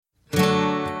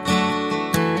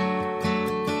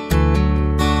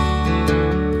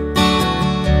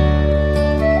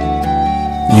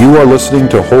You are listening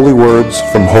to Holy Words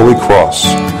from Holy Cross,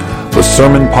 the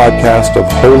sermon podcast of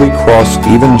Holy Cross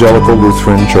Evangelical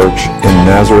Lutheran Church in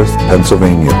Nazareth,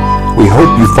 Pennsylvania. We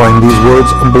hope you find these words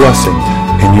a blessing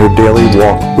in your daily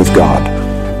walk with God.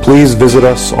 Please visit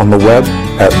us on the web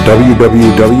at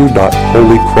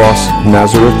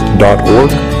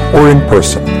www.holycrossnazareth.org or in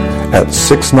person at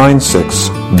 696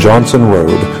 Johnson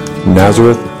Road,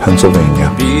 Nazareth,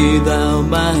 Pennsylvania. Be thou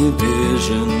my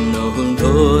vision, O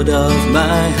Lord of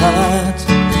my heart.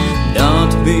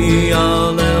 Not be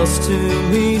all else to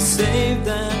me, save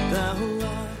that thou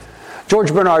art.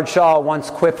 George Bernard Shaw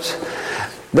once quipped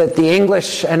that the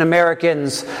English and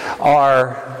Americans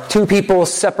are two people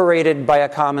separated by a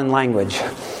common language.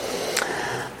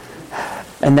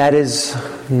 And that is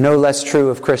no less true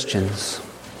of Christians.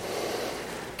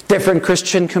 Different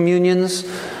Christian communions,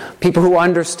 people who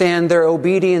understand their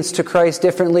obedience to Christ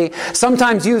differently,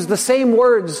 sometimes use the same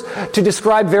words to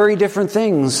describe very different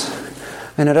things,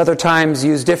 and at other times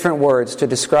use different words to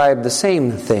describe the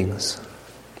same things.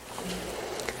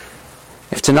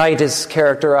 If tonight is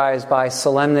characterized by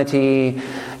solemnity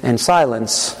and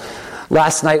silence,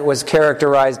 last night was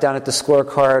characterized down at the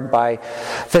scorecard by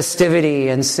festivity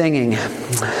and singing.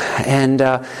 And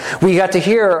we got to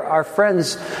hear our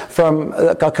friends from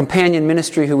a companion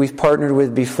ministry who we've partnered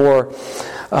with before,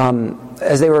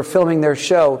 as they were filming their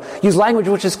show, use language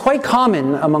which is quite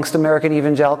common amongst American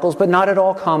evangelicals, but not at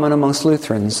all common amongst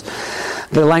Lutherans.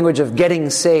 The language of getting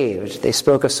saved. They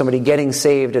spoke of somebody getting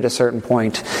saved at a certain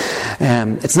point.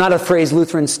 It's not a phrase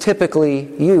Lutherans typically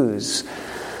use.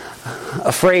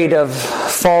 Afraid of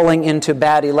falling into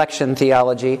bad election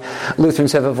theology,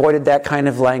 Lutherans have avoided that kind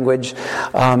of language.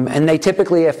 And they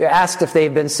typically, if asked if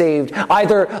they've been saved,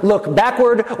 either look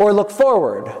backward or look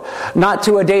forward. Not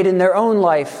to a date in their own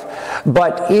life,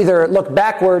 but either look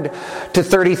backward to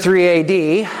 33 AD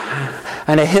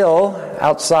and a hill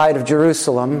outside of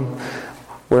Jerusalem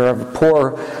where a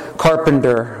poor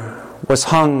carpenter was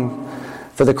hung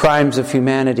for the crimes of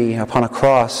humanity upon a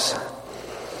cross.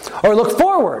 Or look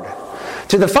forward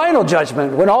to the final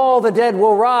judgment when all the dead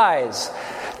will rise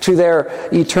to their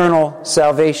eternal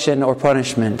salvation or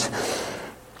punishment.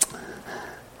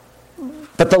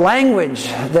 But the language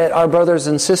that our brothers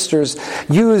and sisters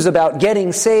use about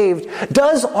getting saved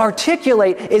does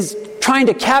articulate, is trying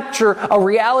to capture a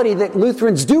reality that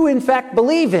Lutherans do in fact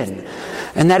believe in.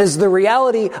 And that is the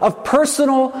reality of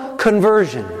personal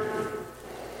conversion.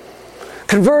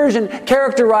 Conversion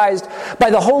characterized by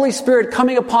the Holy Spirit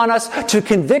coming upon us to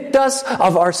convict us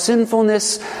of our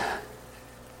sinfulness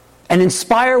and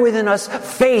inspire within us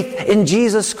faith in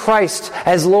Jesus Christ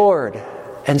as Lord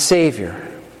and Savior.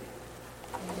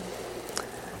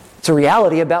 It's a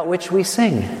reality about which we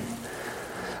sing.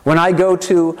 When I go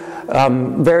to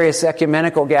various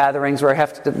ecumenical gatherings where we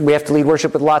have to lead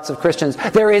worship with lots of Christians,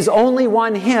 there is only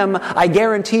one hymn I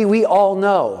guarantee we all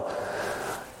know.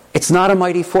 It's not A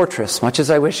Mighty Fortress, much as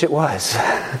I wish it was.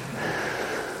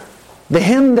 The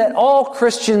hymn that all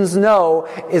Christians know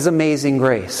is Amazing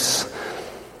Grace.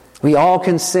 We all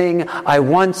can sing, I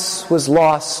once was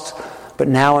lost, but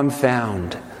now am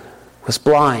found. Was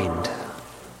blind,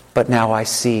 but now I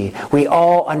see. We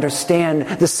all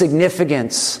understand the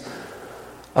significance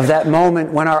of that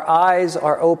moment when our eyes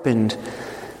are opened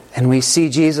and we see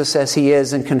Jesus as He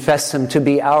is and confess Him to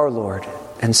be our Lord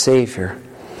and Savior.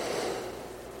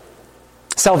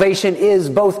 Salvation is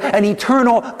both an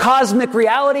eternal cosmic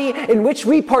reality in which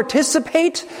we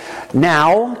participate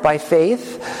now by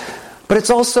faith, but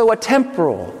it's also a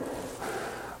temporal,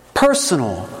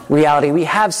 personal reality we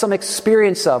have some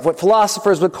experience of, what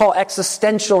philosophers would call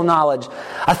existential knowledge,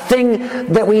 a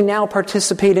thing that we now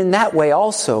participate in that way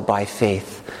also by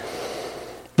faith.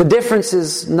 The difference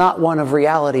is not one of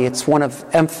reality, it's one of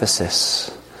emphasis.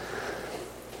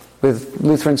 With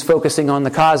Lutherans focusing on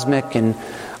the cosmic and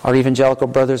our evangelical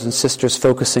brothers and sisters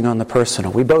focusing on the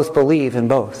personal. We both believe in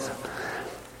both.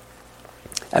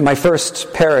 At my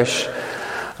first parish,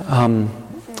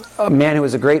 a man who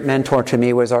was a great mentor to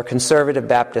me was our conservative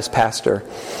Baptist pastor.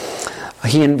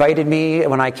 He invited me,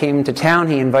 when I came to town,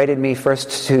 he invited me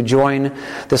first to join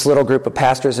this little group of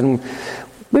pastors, and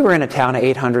we were in a town of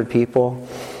 800 people.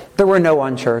 There were no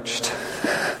unchurched.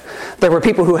 There were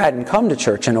people who hadn't come to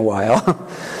church in a while.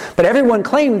 But everyone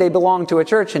claimed they belonged to a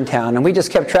church in town, and we just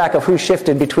kept track of who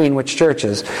shifted between which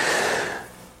churches.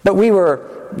 But we were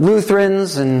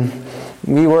Lutherans, and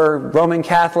we were Roman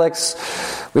Catholics,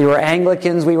 we were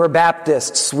Anglicans, we were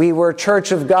Baptists, we were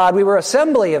Church of God, we were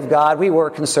Assembly of God, we were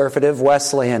Conservative,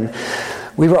 Wesleyan.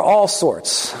 We were all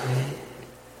sorts.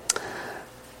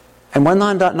 And one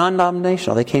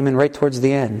non-denominational, they came in right towards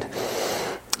the end.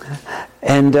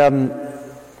 And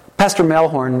Pastor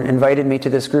Melhorn invited me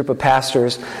to this group of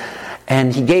pastors,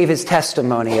 and he gave his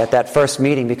testimony at that first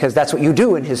meeting, because that's what you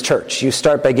do in his church. You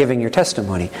start by giving your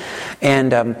testimony.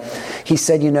 And he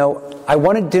said, I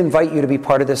wanted to invite you to be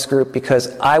part of this group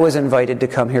because I was invited to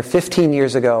come here 15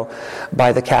 years ago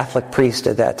by the Catholic priest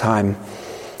at that time.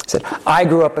 He said, I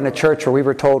grew up in a church where we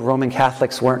were told Roman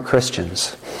Catholics weren't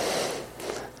Christians.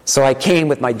 So I came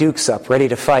with my dukes up, ready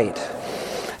to fight.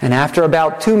 And after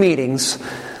about 2 meetings,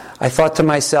 I thought to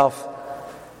myself,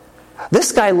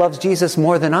 this guy loves Jesus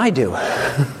more than I do.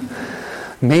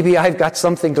 Maybe I've got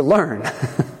something to learn.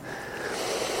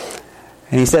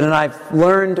 And he said, and I've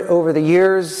learned over the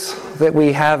years that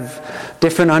we have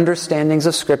different understandings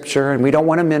of Scripture, and we don't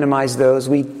want to minimize those.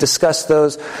 We discuss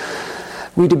those.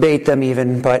 We debate them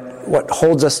even, but what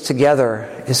holds us together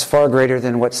is far greater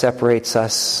than what separates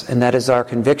us, and that is our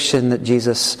conviction that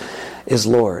Jesus is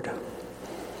Lord.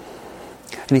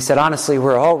 And he said, honestly,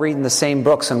 we're all reading the same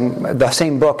book,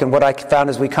 and what I found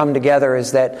as we come together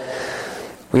is that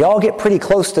we all get pretty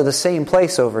close to the same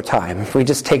place over time. We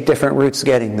just take different routes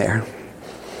getting there.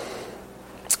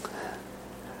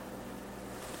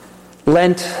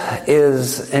 Lent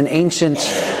is an ancient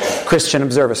Christian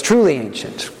observance, truly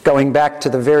ancient, going back to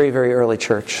the very, very early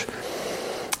church.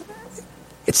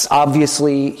 It's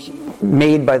obviously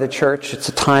made by the church. It's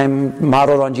a time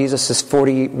modeled on Jesus'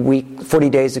 40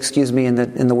 days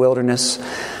in the wilderness.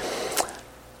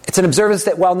 It's an observance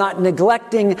that, while not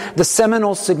neglecting the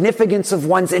seminal significance of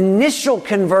one's initial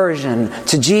conversion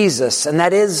to Jesus, and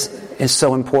that is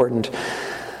so important,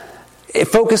 it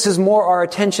focuses more our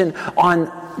attention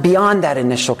on beyond that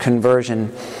initial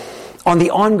conversion, on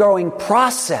the ongoing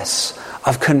process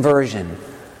of conversion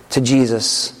to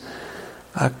Jesus.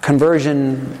 A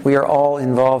conversion we are all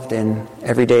involved in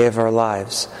every day of our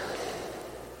lives.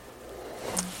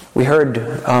 We heard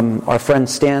our friend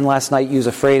Stan last night use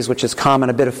a phrase which is common,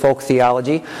 a bit of folk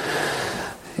theology.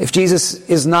 If Jesus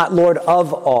is not Lord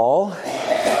of all,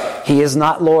 He is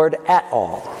not Lord at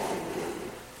all.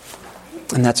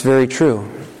 And that's very true.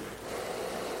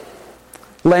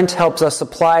 Lent helps us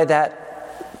apply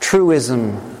that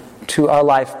truism to our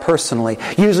life personally.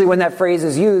 Usually when that phrase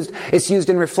is used, it's used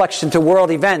in reflection to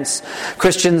world events.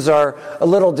 Christians are a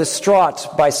little distraught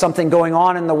by something going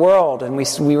on in the world, and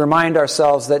we remind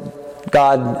ourselves that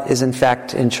God is in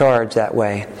fact in charge that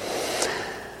way.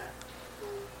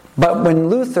 But when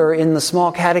Luther in the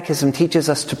Small Catechism teaches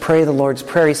us to pray the Lord's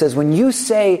Prayer, he says, when you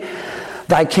say,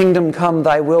 "Thy kingdom come,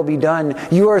 thy will be done,"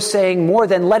 you are saying more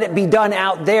than "let it be done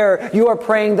out there." You are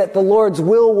praying that the Lord's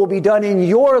will be done in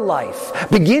your life,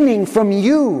 beginning from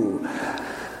you.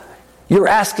 You're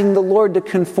asking the Lord to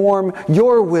conform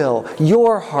your will,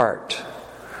 your heart,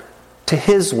 to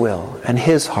His will and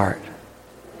His heart.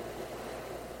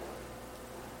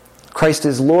 Christ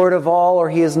is Lord of all, or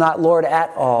He is not Lord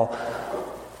at all.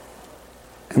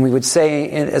 And we would say,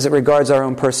 as it regards our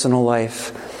own personal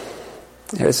life,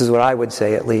 this is what I would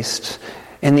say at least,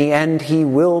 in the end He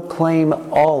will claim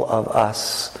all of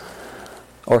us,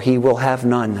 or He will have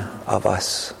none of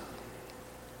us.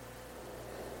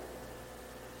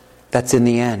 That's in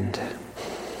the end.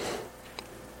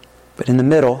 But in the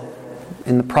middle,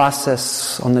 in the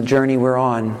process, on the journey we're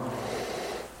on,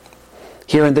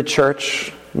 here in the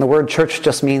church, and the word church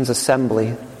just means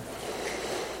assembly.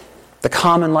 The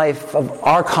common life of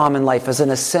our common life as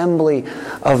an assembly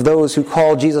of those who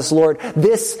call Jesus Lord.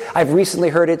 This, I've recently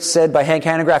heard it said by Hank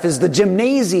Hanegraaff, is the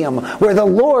gymnasium where the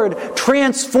Lord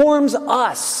transforms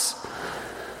us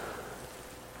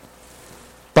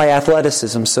by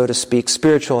athleticism, so to speak,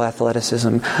 spiritual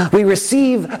athleticism. We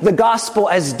receive the gospel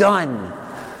as done.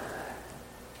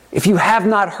 If you have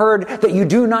not heard that you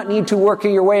do not need to work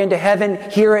your way into heaven,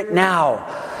 hear it now.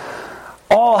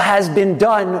 All has been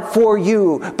done for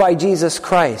you by Jesus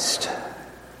Christ.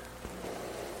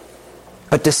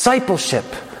 But discipleship,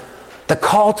 the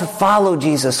call to follow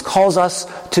Jesus, calls us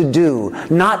to do,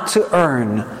 not to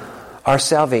earn our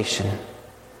salvation,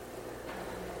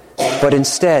 but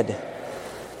instead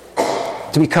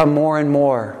to become more and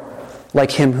more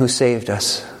like Him who saved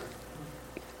us.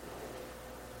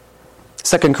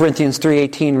 2 Corinthians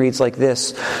 3:18 reads like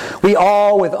this: "We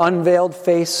all, with unveiled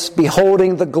face,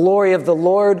 beholding the glory of the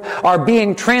Lord, are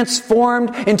being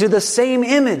transformed into the same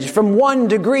image from one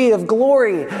degree of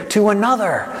glory to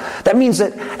another." That means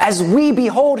that as we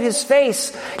behold His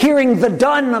face, hearing the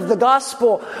done of the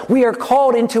gospel, we are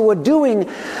called into a doing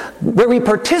where we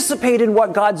participate in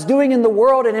what God's doing in the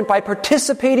world, and by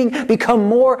participating become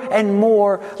more and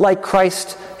more like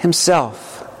Christ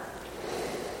Himself.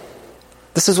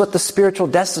 This is what the spiritual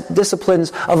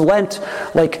disciplines of Lent,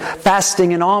 like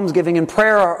fasting and almsgiving and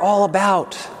prayer, are all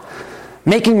about.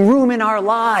 Making room in our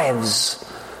lives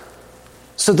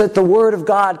so that the Word of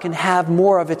God can have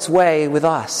more of its way with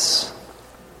us.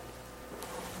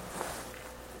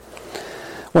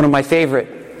 One of my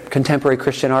favorite contemporary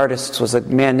Christian artists was a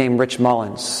man named Rich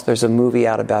Mullins. There's a movie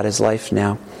out about his life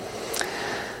now.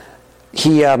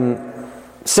 He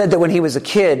said that when he was a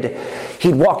kid,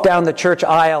 he'd walk down the church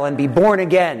aisle and be born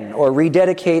again or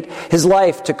rededicate his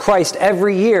life to Christ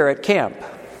every year at camp.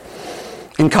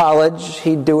 In college,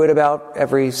 he'd do it about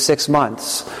every 6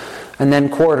 months, and then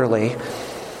quarterly.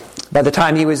 By the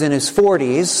time he was in his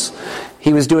 40s,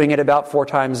 he was doing it about 4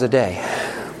 times a day.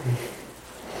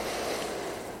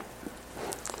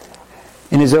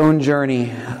 In his own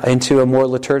journey into a more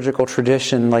liturgical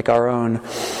tradition like our own,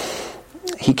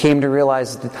 he came to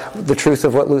realize the truth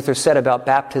of what Luther said about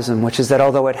baptism, which is that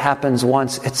although it happens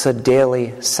once, it's a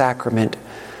daily sacrament.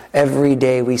 Every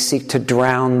day we seek to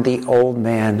drown the old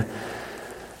man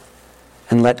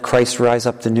and let Christ rise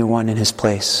up the new one in his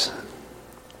place.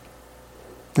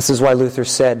 This is why Luther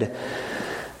said,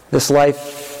 "This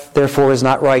life, therefore, is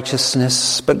not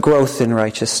righteousness, but growth in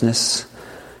righteousness.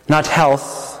 Not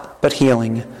health, but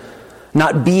healing.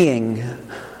 Not being,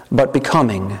 but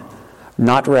becoming.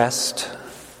 Not rest,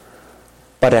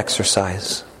 but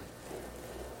exercise."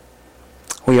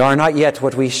 We are not yet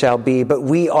what we shall be, but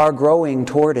we are growing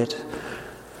toward it.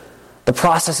 The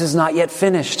process is not yet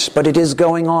finished, but it is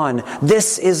going on.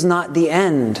 This is not the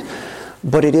end,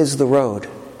 but it is the road.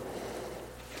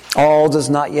 All does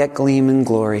not yet gleam in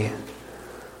glory,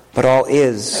 but all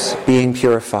is being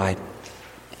purified.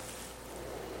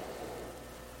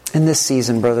 In this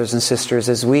season, brothers and sisters,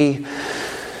 as we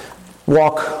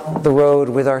walk the road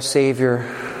with our Savior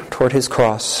toward His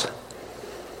cross,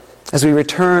 as we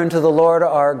return to the Lord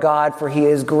our God, for He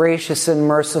is gracious and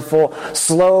merciful,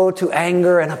 slow to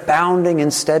anger and abounding in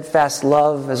steadfast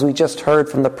love, as we just heard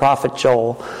from the prophet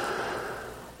Joel,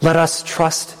 let us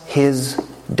trust His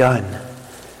done,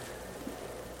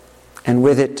 and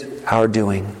with it our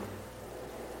doing,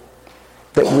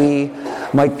 that we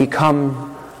might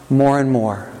become more and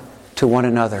more to one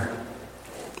another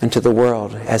and to the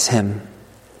world as Him,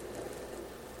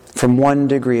 from one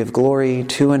degree of glory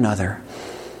to another.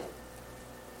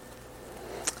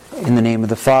 In the name of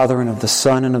the Father, and of the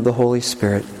Son, and of the Holy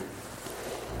Spirit.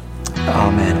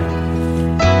 Amen.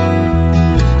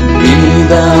 Be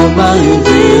thou my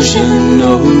vision,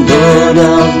 O Lord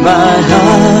of my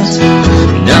heart.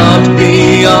 Not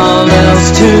be all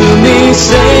else to me,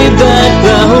 save that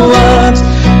thou art.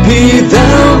 Be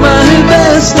thou my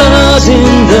best thought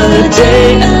in the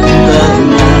day and the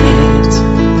night.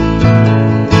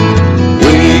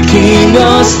 Waking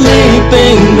or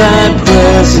sleeping, thy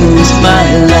presence my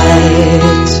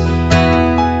light.